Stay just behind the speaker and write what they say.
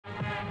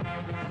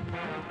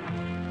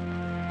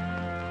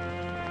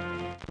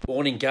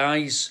Morning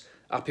guys,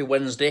 happy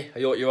Wednesday, I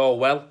hope you're all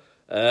well.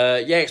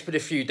 Yeah, it's been a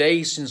few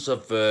days since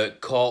I've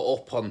caught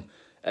up on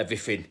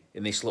everything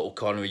in this little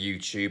corner of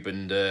YouTube,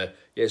 and yeah,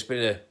 it's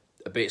been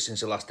a bit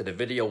since I last did a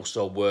video,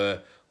 so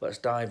let's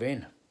dive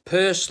in.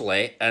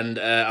 Personally, and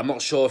I'm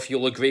not sure if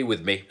you'll agree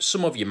with me,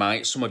 some of you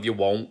might, some of you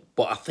won't,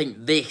 but I think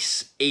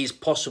this is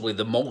possibly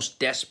the most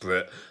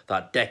desperate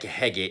that Decca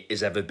Heggie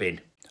has ever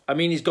been. I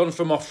mean, he's gone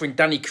from offering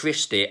Danny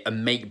Christie a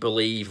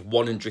make-believe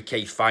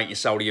 100k fight in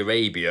Saudi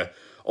Arabia,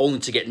 only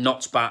to get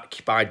knocked back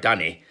by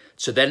Danny,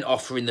 to then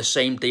offering the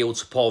same deal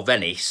to Paul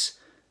Venice,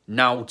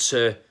 now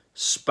to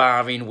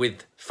sparring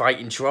with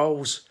fighting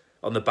trolls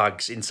on the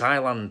bags in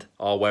Thailand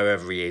or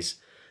wherever he is.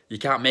 You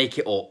can't make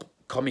it up.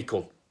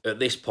 Comical. At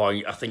this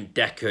point, I think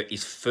Decca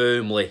is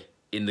firmly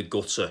in the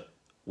gutter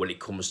when it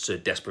comes to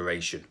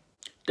desperation.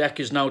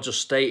 Decca's now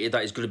just stated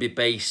that he's going to be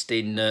based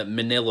in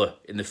Manila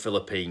in the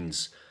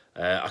Philippines.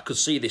 I could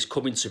see this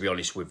coming, to be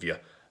honest with you.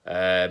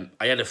 I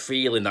had a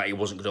feeling that he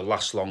wasn't going to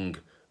last long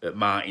at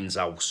Martin's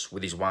house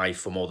with his wife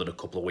for more than a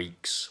couple of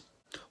weeks.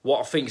 What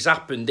I think's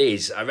happened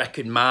is, I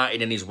reckon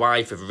Martin and his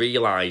wife have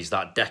realised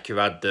that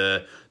Decca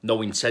had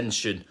no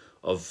intention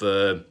of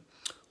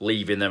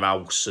leaving their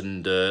house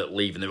and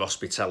leaving their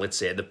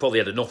hospitality, and they probably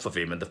had enough of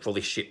him and they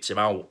probably shipped him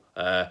out.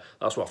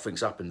 That's what I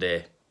think's happened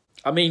here.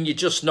 I mean, you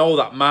just know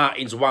that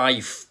Martin's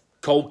wife,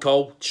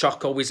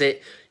 Choco is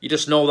it? You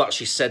just know that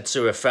she said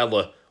to her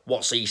fella,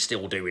 "What's he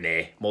still doing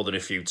here?" more than a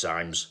few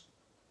times.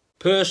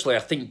 Personally, I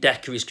think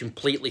Decca is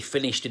completely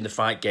finished in the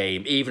fight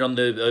game, even on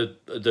the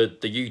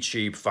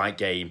YouTube fight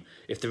game,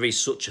 if there is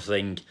such a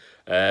thing.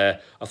 I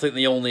think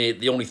the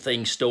only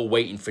thing still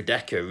waiting for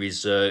Decca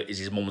is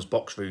his mum's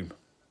box room.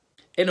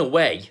 In a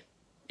way,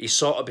 he's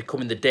sort of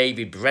becoming the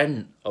David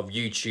Brent of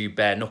YouTube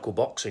bare knuckle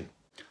boxing.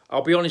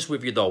 I'll be honest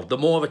with you though, the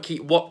more I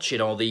keep watching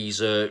all these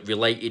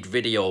related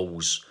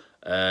videos,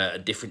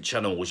 different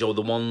channels,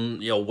 the one,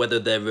 whether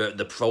they're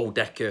the pro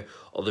Decca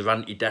or the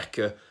anti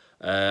Decca,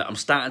 I'm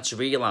starting to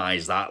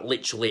realise that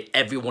literally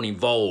everyone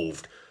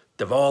involved,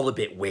 they're all a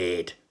bit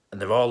weird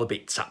and they're all a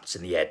bit tapped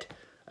in the head.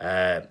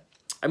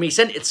 I mean, it's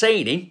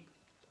entertaining,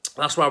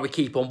 that's why we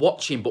keep on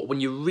watching, but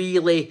when you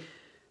really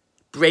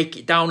break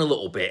it down a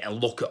little bit and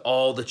look at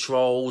all the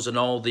trolls and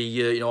all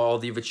the all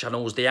the other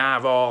channels, they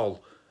are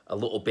all a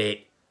little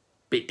bit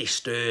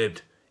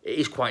disturbed. It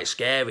is quite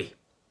scary.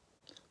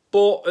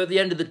 But at the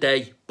end of the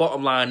day,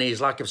 bottom line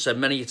is, like I've said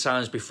many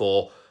times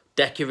before,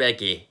 Decca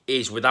Heggie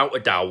is without a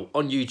doubt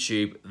on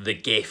YouTube the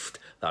gift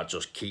that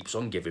just keeps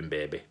on giving,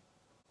 baby.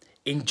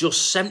 In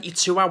just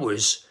 72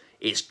 hours,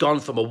 it's gone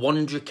from a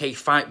 100k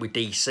fight with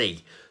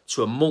DC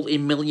to a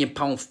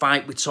multi-million-pound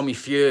fight with Tommy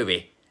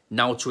Fury,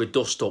 now to a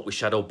dust-up with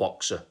Shadow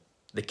Boxer,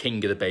 the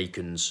king of the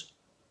bacons.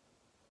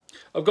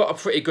 I've got a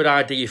pretty good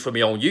idea for my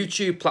own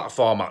YouTube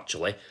platform,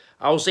 actually.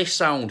 How's this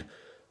sound?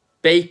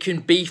 Bacon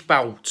beef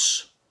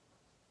bouts.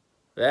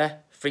 Yeah,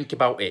 think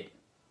about it.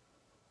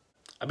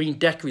 I mean,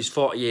 Decca is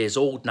 40 years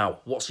old now.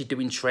 What's he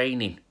doing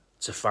training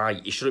to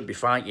fight? He shouldn't be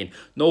fighting.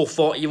 No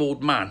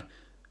 40-year-old man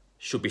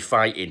should be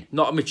fighting.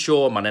 Not a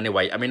mature man,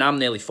 anyway. I mean, I'm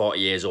nearly 40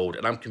 years old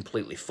and I'm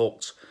completely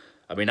fucked.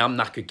 I mean, I'm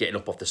knackered getting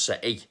up off the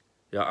settee.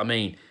 You know what I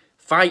mean?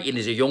 Fighting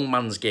is a young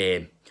man's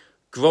game.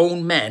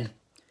 Grown men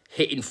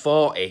hitting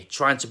 40,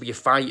 trying to be a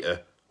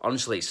fighter,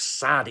 honestly, it's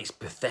sad, it's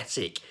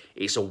pathetic.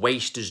 It's a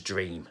waster's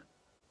dream.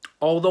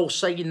 Although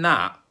saying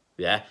that,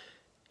 yeah,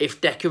 if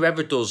Decca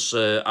ever does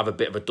have a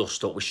bit of a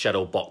dust-up with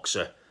Shadow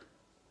Boxer,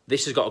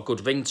 this has got a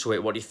good ring to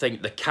it. What do you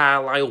think? The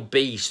Carlisle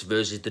Beast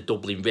versus the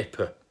Dublin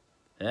Ripper.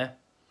 Yeah?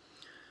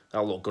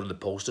 That'll look good on the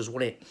posters,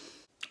 won't it?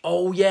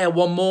 Oh, yeah,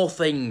 one more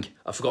thing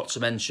I forgot to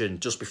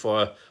mention just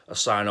before I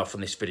sign off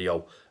on this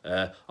video.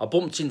 I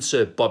bumped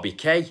into Bobby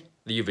K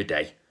the other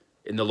day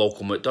in the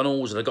local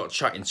McDonald's, and I got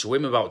chatting to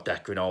him about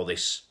Decca and all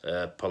this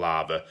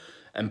palaver.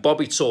 And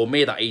Bobby told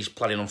me that he's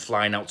planning on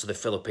flying out to the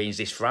Philippines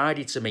this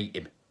Friday to meet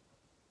him.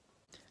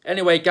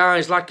 Anyway,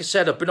 guys, like I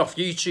said, I've been off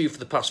YouTube for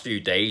the past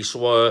few days,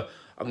 so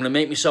I'm going to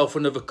make myself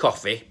another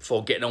coffee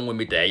before getting on with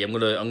my day. I'm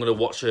gonna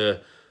watch a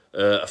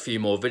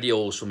few more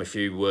videos from a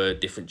few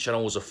different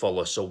channels I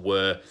follow,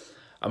 so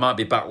I might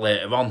be back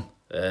later on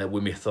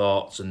with my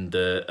thoughts and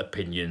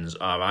opinions,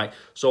 all right?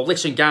 So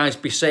listen, guys,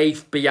 be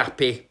safe, be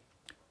happy,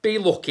 be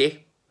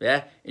lucky,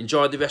 yeah?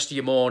 Enjoy the rest of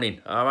your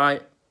morning, all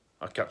right?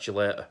 I'll catch you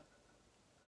later.